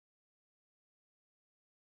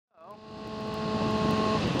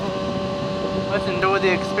Let's enjoy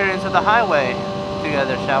the experience of the highway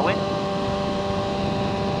together, shall we?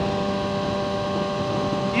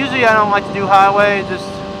 Usually I don't like to do highway, just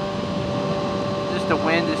the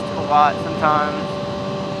wind is a lot sometimes.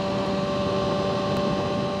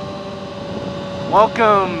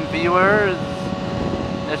 Welcome, viewers.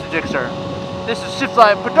 Mr. Jixer. This is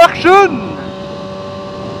Shiftlight Production!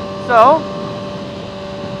 So,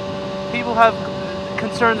 people have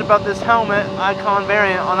concerns about this helmet icon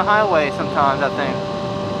variant on the highway sometimes, I think.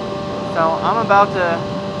 So, I'm about to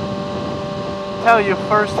tell you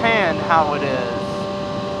firsthand how it is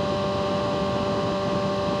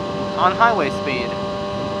on highway speed.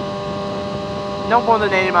 No more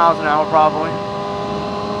than 80 miles an hour, probably.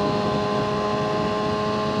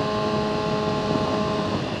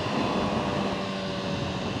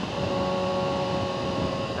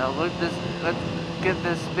 Now look this, let's get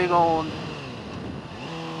this big old,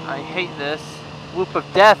 I hate this, whoop of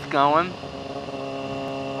death going.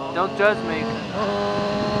 Don't judge me.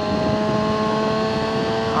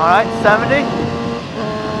 Alright, 70.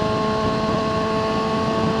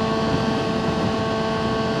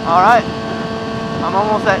 Alright, I'm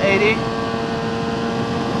almost at 80.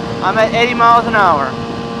 I'm at 80 miles an hour.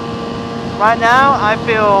 Right now, I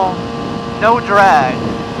feel no drag.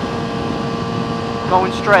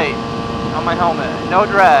 Going straight on my helmet, no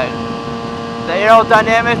drag. The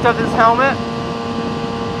aerodynamics of this helmet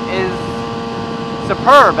is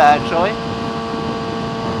superb, actually.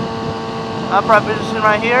 Upright position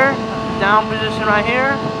right here, down position right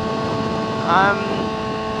here.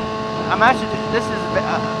 I'm actually, this is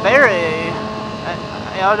a very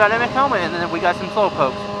aerodynamic helmet, and then we got some slow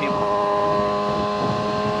pokes, people.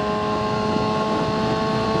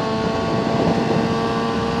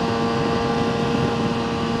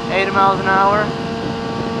 $80 miles an hour,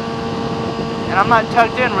 and I'm not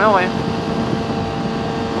tucked in really.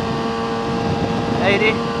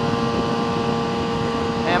 80,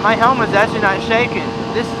 and my helmet's actually not shaking.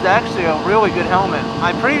 This is actually a really good helmet.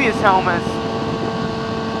 My previous helmets,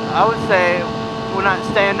 I would say, would not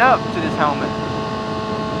stand up to this helmet.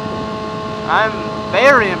 I'm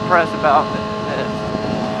very impressed about this.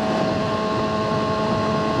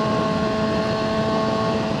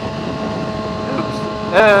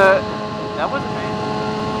 That wasn't me.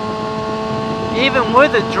 Even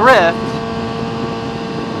with the drift,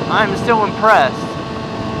 I'm still impressed.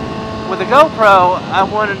 With the GoPro, I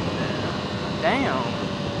wanted, damn.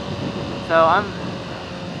 So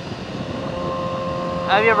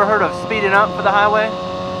have you ever heard of speeding up for the highway?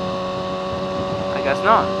 I guess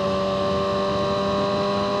not.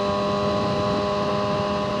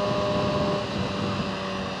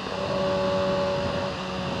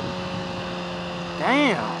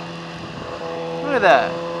 Damn. Look at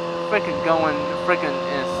that. Freaking going freaking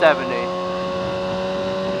in 70.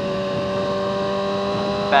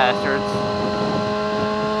 Bastards.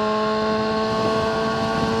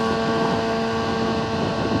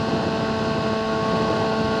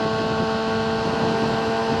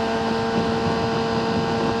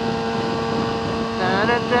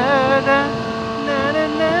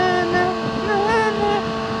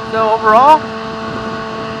 So overall,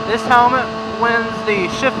 this helmet wins the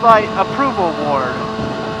Shiftlight Approval Award.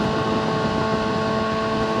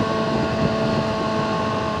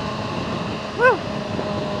 Woo!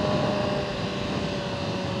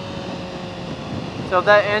 So if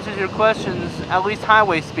that answers your questions, at least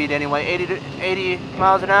highway speed anyway, 80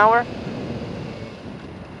 miles an hour.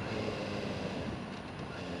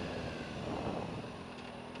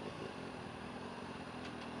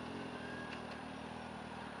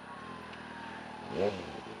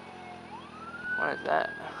 What is that?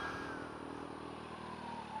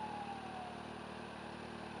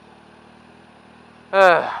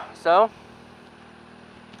 So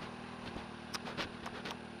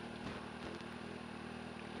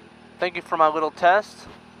thank you for my little test.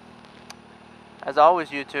 As always,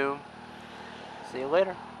 YouTube. See you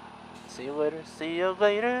later. See you later. See you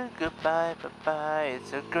later. Goodbye. Bye bye.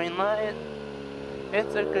 It's a green light.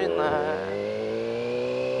 It's a green light.